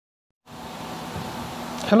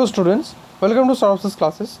Hello students, welcome to Saurabh's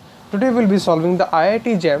classes. Today we will be solving the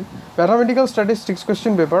IIT JAM Mathematical Statistics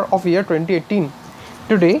question paper of year 2018.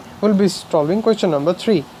 Today we will be solving question number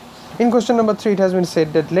 3. In question number 3 it has been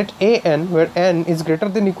said that let an where n is greater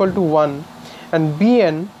than equal to 1 and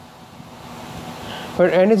bn where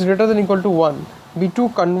n is greater than equal to 1 be two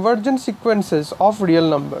convergent sequences of real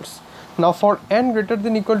numbers. Now for n greater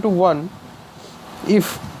than equal to 1,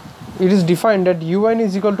 if it is defined that un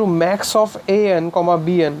is equal to max of an comma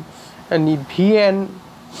bn and vn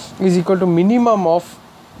is equal to minimum of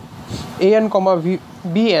an comma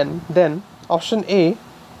bn, then option A,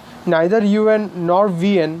 neither un nor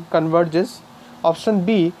vn converges. Option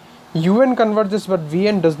B, un converges but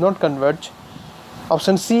vn does not converge.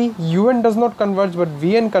 Option C, un does not converge but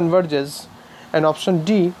vn converges. And option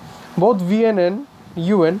D, both vn and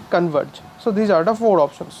un converge. So these are the four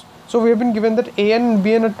options. So we have been given that an and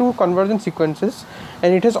bn are two convergent sequences,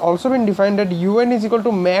 and it has also been defined that un is equal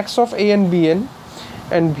to max of an bn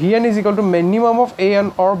and vn is equal to minimum of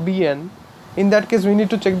an or bn. In that case we need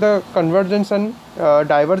to check the convergence and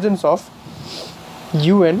divergence of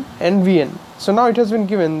un and vn. So now it has been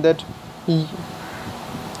given that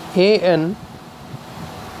an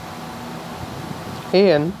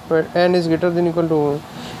where n is greater than equal to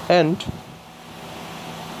and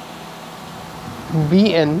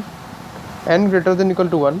bn n greater than equal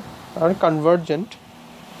to 1 are convergent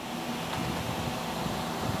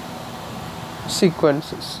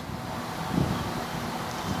sequences.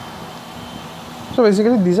 So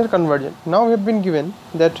basically these are convergent. Now we have been given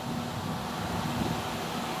that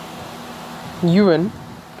un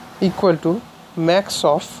equal to max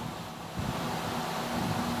of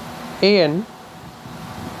an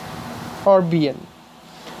or bn.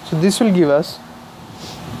 So this will give us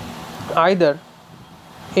either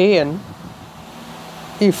an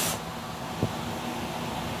if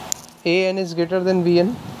an is greater than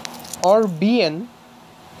bn or bn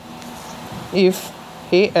if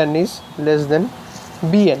an is less than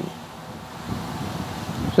bn.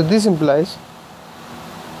 So this implies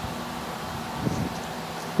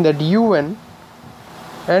that un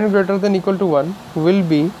n greater than equal to 1 will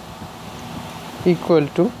be equal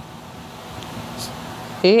to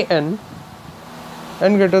an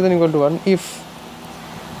n greater than equal to 1 if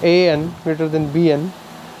an greater than bn,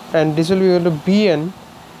 and this will be equal to bn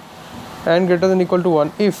n greater than equal to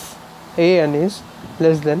 1 if an is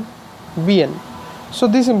less than bn. So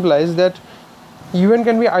this implies that un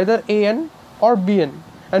can be either an or bn,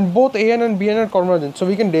 and both an and bn are convergent. So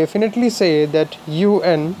we can definitely say that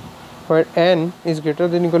un where n is greater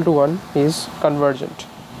than equal to 1 is convergent.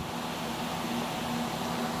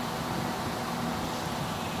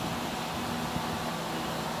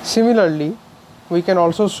 Similarly, we can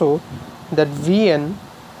also show that vn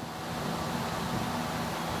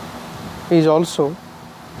is also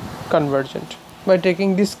convergent by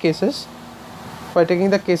taking these cases, by taking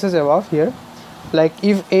the cases above here. Like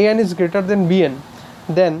if an is greater than bn,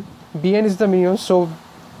 then bn is the minimum, so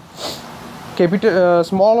capital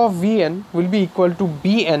small of vn will be equal to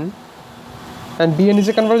bn, and bn is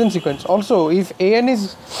a convergent sequence. Also if an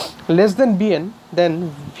is less than bn,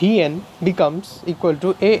 then vn becomes equal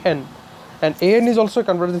to an, and an is also a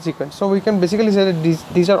convergent sequence. So we can basically say that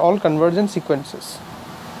these are all convergent sequences,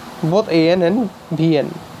 both an and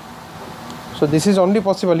vn. So this is only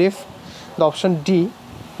possible if the option D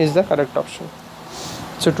is the correct option.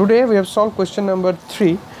 So today we have solved question number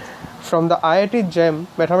 3 from the IIT JAM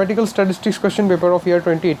Mathematical Statistics question paper of year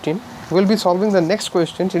 2018. We will be solving the next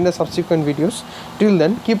questions in the subsequent videos. Till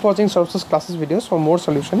then, keep watching Saurabh's classes videos for more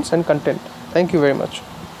solutions and content. Thank you very much.